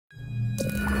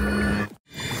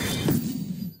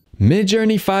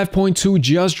Midjourney 5.2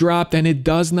 just dropped and it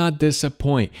does not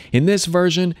disappoint. In this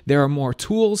version, there are more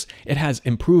tools, it has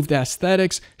improved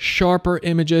aesthetics, sharper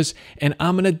images, and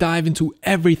I'm going to dive into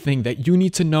everything that you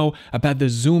need to know about the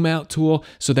zoom out tool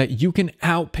so that you can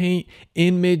outpaint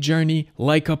in Midjourney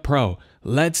like a pro.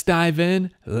 Let's dive in,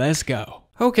 let's go.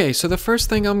 Okay, so the first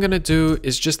thing I'm gonna do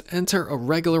is just enter a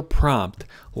regular prompt,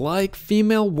 like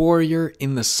female warrior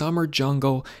in the summer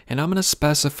jungle, and I'm gonna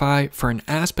specify for an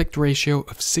aspect ratio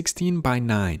of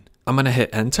 16:9. I'm gonna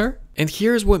hit enter, and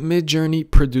here's what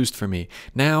Midjourney produced for me.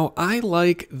 Now, I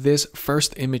like this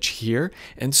first image here,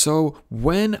 and so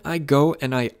when I go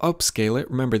and I upscale it,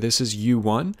 remember this is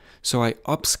U1, so I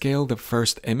upscale the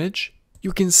first image,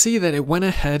 you can see that it went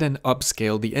ahead and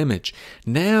upscaled the image.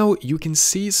 Now you can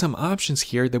see some options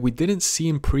here that we didn't see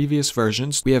in previous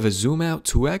versions. We have a zoom out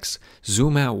 2x,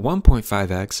 zoom out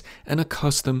 1.5x, and a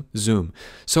custom zoom.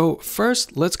 So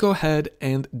first, let's go ahead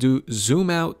and do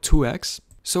zoom out 2x.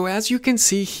 So as you can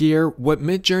see here, what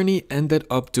Midjourney ended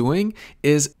up doing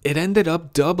is it ended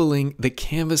up doubling the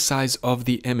canvas size of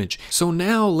the image. So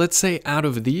now let's say out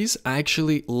of these, I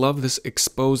actually love this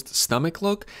exposed stomach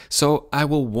look. So I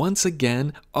will once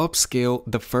again upscale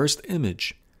the first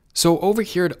image. So over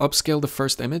here to upscale the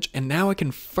first image, and now I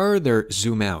can further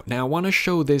zoom out. Now I want to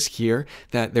show this here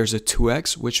that there's a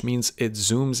 2x, which means it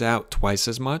zooms out twice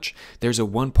as much. There's a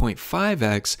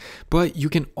 1.5x, but you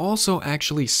can also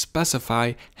actually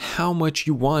specify how much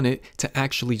you want it to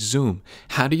actually zoom.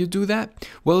 How do you do that?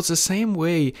 Well, it's the same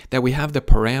way that we have the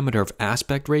parameter of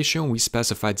aspect ratio, and we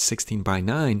specified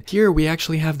 16:9. Here we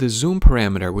actually have the zoom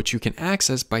parameter, which you can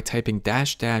access by typing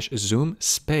 --zoom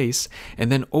space, and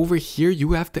then over here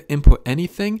you have to input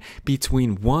anything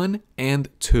between 1 and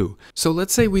 2. So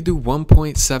let's say we do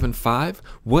 1.75.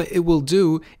 What it will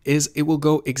do is it will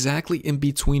go exactly in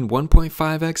between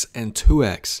 1.5x and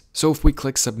 2x. So if we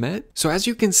click submit, so as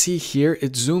you can see here,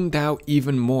 it zoomed out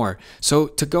even more. So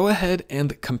to go ahead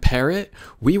and compare it,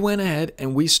 we went ahead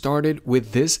and we started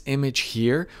with this image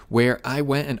here where I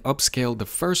went and upscaled the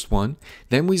first one.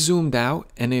 Then we zoomed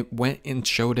out and it went and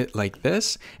showed it like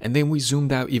this. And then we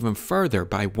zoomed out even further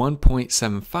by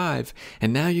 1.75.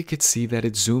 And now you could see that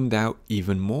it zoomed out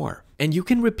even more. And you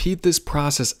can repeat this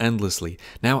process endlessly.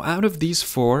 Now, out of these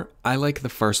four, I like the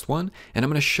first one, and I'm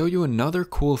going to show you another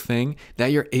cool thing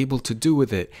that you're able to do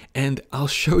with it. And I'll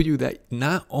show you that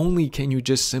not only can you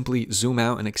just simply zoom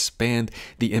out and expand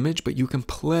the image, but you can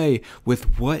play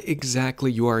with what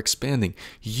exactly you are expanding.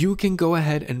 You can go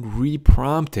ahead and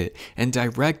re-prompt it and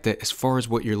direct it as far as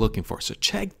what you're looking for. So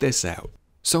check this out.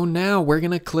 So now we're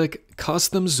going to click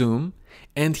custom zoom,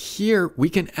 and here we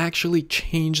can actually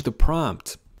change the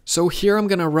prompt. So here I'm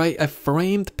going to write a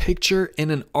framed picture in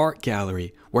an art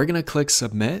gallery. We're going to click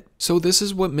submit. So this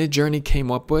is what Midjourney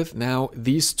came up with. Now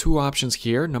these two options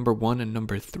here, number 1 and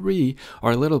number 3,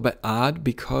 are a little bit odd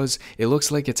because it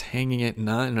looks like it's hanging it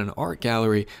not in an art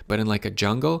gallery, but in like a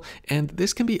jungle. And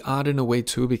this can be odd in a way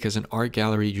too because an art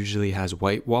gallery usually has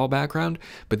white wall background,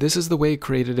 but this is the way it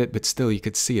created it, but still you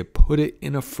could see it put it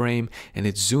in a frame and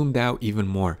it zoomed out even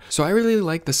more. So I really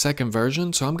like the second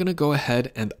version, so I'm going to go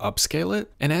ahead and upscale it.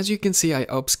 And as you can see, I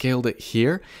upscaled it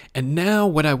here. And now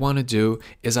what I want to do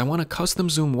is I want to custom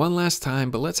zoom one last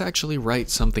time, but let's actually write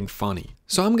something funny.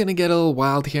 So I'm going to get a little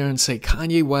wild here and say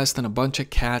Kanye West and a bunch of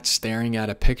cats staring at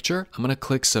a picture. I'm going to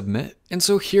click submit. And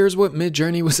so here's what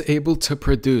Midjourney was able to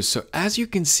produce. So as you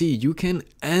can see, you can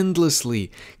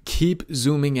endlessly keep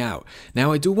zooming out.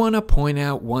 Now I do want to point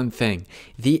out one thing.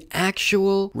 The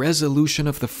actual resolution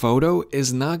of the photo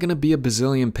is not going to be a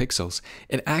bazillion pixels.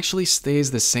 It actually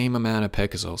stays the same amount of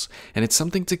pixels. And it's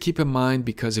something to keep in mind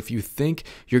because if you think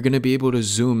you're going to be able to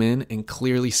zoom in and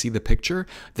clearly see the picture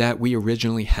that we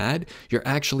originally had, you're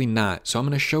actually not. So I'm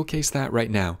going to showcase that right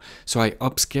now. So I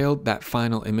upscaled that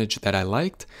final image that I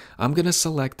liked. I'm going to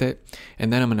select it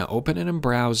and then I'm going to open it in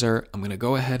browser. I'm going to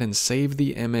go ahead and save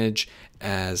the image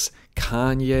as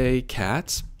Kanye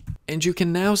cats. And you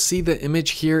can now see the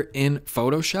image here in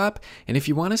Photoshop. And if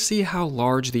you want to see how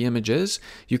large the image is,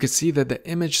 you can see that the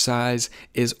image size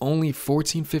is only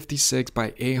 1456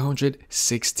 by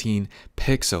 816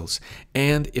 pixels.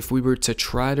 And if we were to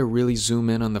try to really zoom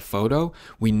in on the photo,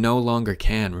 we no longer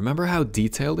can. Remember how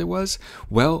detailed it was?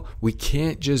 Well, we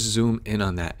can't just zoom in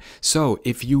on that. So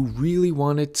if you really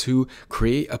wanted to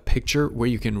create a picture where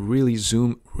you can really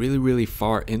zoom really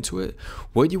far into it,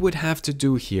 what you would have to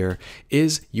do here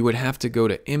is you would have to go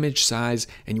to image size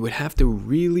and you would have to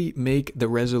really make the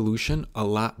resolution a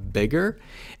lot bigger.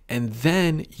 And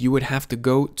then you would have to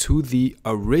go to the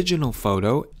original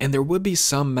photo, and there would be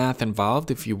some math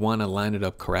involved if you want to line it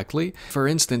up correctly. For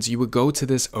instance, you would go to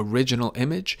this original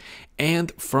image,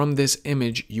 and from this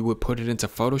image, you would put it into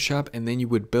Photoshop, and then you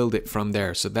would build it from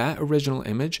there. So that original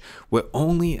image would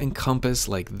only encompass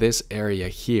like this area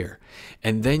here.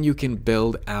 And then you can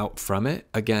build out from it.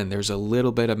 Again, there's a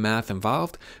little bit of math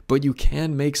involved, but you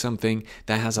can make something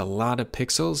that has a lot of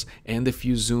pixels, and if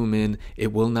you zoom in,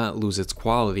 it will not lose its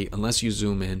quality unless you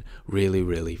zoom in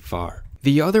really far.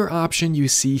 The other option you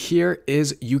see here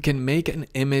is you can make an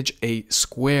image a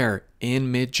square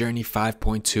in Midjourney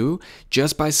 5.2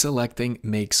 just by selecting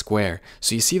make square.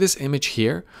 So you see this image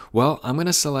here? Well, I'm going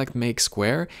to select make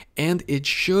square, and it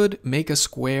should make a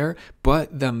square,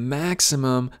 but the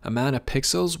maximum amount of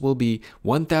pixels will be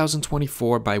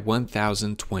 1024 by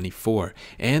 1024.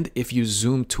 And if you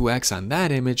zoom 2x on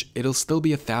that image, it'll still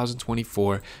be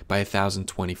 1024 by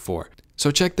 1024. So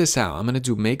check this out. I'm going to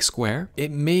do make square. It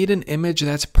made an image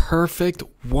that's perfect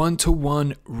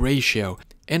 1-to-1 ratio.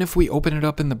 And if we open it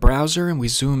up in the browser and we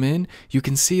zoom in, you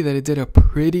can see that it did a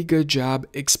pretty good job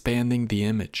expanding the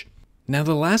image. Now,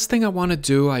 the last thing I want to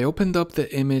do, I opened up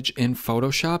the image in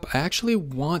Photoshop. I actually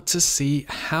want to see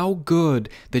how good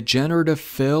the generative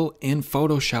fill in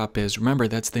Photoshop is. Remember,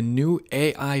 that's the new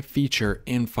AI feature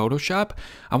in Photoshop.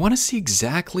 I want to see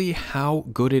exactly how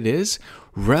good it is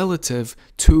relative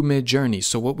to Midjourney.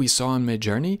 So what we saw in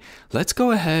Midjourney, let's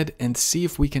go ahead and see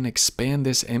if we can expand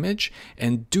this image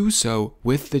and do so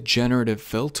with the generative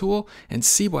fill tool and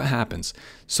see what happens.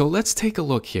 So let's take a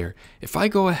look here. If I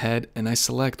go ahead and I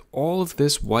select all of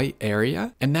this white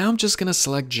area, and now I'm just going to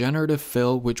select generative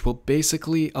fill, which will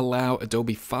basically allow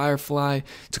Adobe Firefly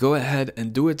to go ahead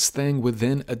and do its thing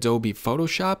within Adobe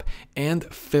Photoshop and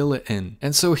fill it in.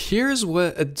 And so here's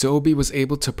what Adobe was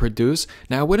able to produce.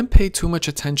 Now, I wouldn't pay too much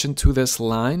attention to this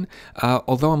line,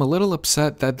 although I'm a little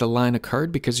upset that the line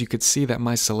occurred, because you could see that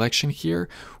my selection here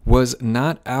was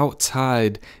not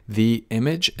outside the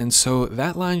image, and so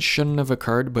that line shouldn't have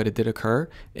occurred, but it did occur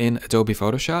in Adobe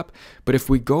Photoshop. But if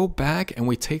we go back and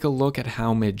we take a look at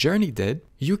how Midjourney did,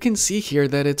 you can see here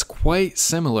that it's quite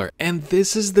similar. And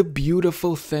this is the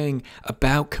beautiful thing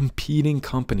about competing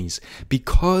companies.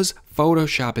 Because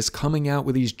Photoshop is coming out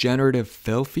with these generative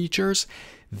fill features,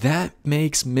 that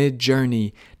makes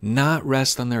Midjourney not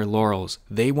rest on their laurels.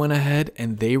 They went ahead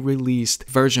and they released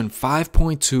version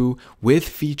 5.2 with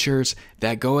features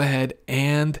that go ahead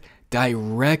and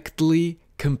directly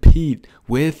compete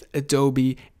with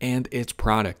Adobe and its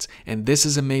products. And this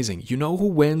is amazing. You know who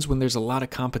wins when there's a lot of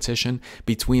competition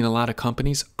between a lot of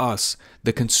companies? Us,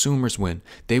 the consumers, win.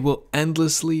 They will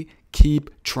endlessly keep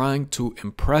trying to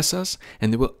impress us,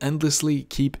 and they will endlessly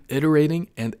keep iterating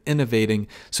and innovating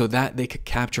so that they could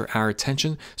capture our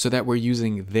attention, so that we're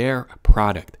using their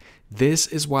product. This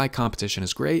is why competition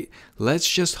is great. Let's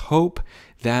just hope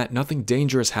that nothing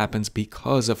dangerous happens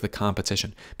because of the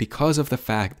competition, because of the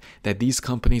fact that these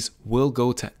companies will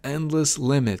go to endless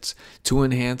limits to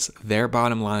enhance their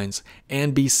bottom lines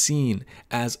and be seen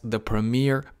as the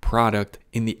premier product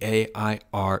in the AI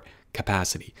art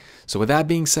capacity. So with that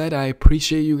being said, I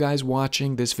appreciate you guys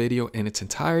watching this video in its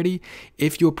entirety.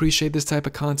 If you appreciate this type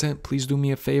of content, please do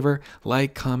me a favor,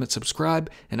 like, comment, subscribe,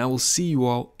 and I will see you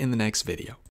all in the next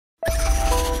video.